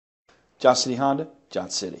Johnson City Honda,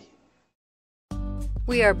 Johnson City.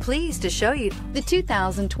 We are pleased to show you the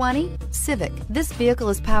 2020 Civic. This vehicle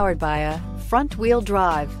is powered by a front-wheel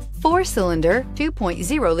drive, 4-cylinder,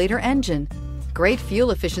 2.0-liter engine. Great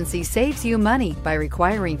fuel efficiency saves you money by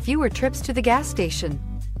requiring fewer trips to the gas station.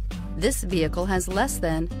 This vehicle has less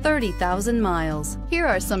than 30,000 miles. Here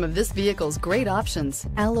are some of this vehicle's great options: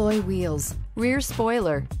 alloy wheels, rear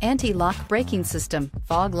spoiler, anti-lock braking system,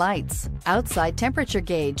 fog lights, outside temperature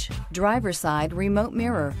gauge, driver's side remote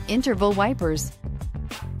mirror, interval wipers.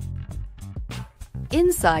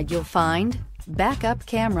 Inside you'll find backup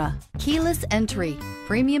camera, keyless entry,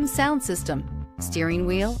 premium sound system, steering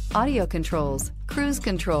wheel audio controls, cruise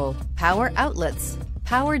control, power outlets,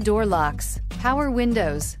 power door locks, power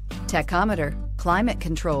windows, tachometer, climate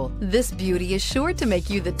control. This beauty is sure to make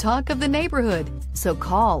you the talk of the neighborhood. So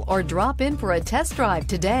call or drop in for a test drive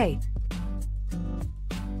today.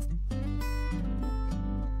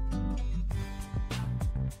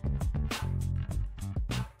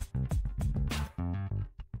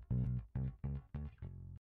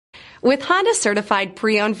 With Honda certified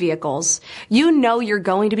pre-owned vehicles, you know you're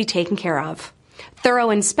going to be taken care of. Thorough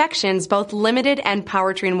inspections, both limited and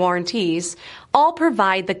powertrain warranties, all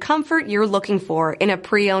provide the comfort you're looking for in a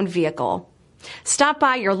pre-owned vehicle. Stop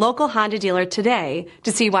by your local Honda dealer today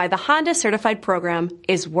to see why the Honda certified program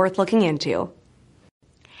is worth looking into.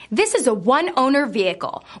 This is a one-owner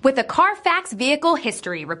vehicle with a Carfax Vehicle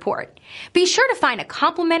History Report. Be sure to find a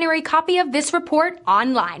complimentary copy of this report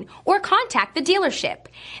online or contact the dealership.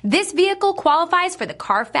 This vehicle qualifies for the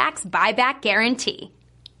Carfax Buyback Guarantee.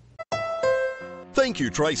 Thank you,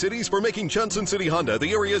 Tri-Cities, for making Johnson City Honda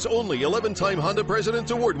the area's only 11-time Honda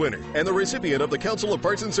President's Award winner and the recipient of the Council of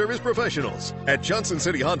Parts and Service Professionals. At Johnson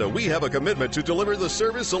City Honda, we have a commitment to deliver the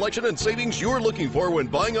service, selection, and savings you're looking for when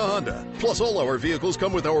buying a Honda. Plus, all our vehicles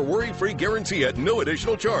come with our worry-free guarantee at no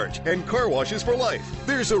additional charge and car washes for life.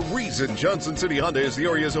 There's a reason Johnson City Honda is the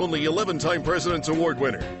area's only 11-time President's Award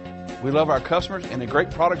winner. We love our customers and the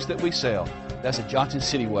great products that we sell. That's the Johnson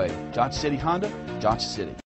City way. Johnson City Honda, Johnson City.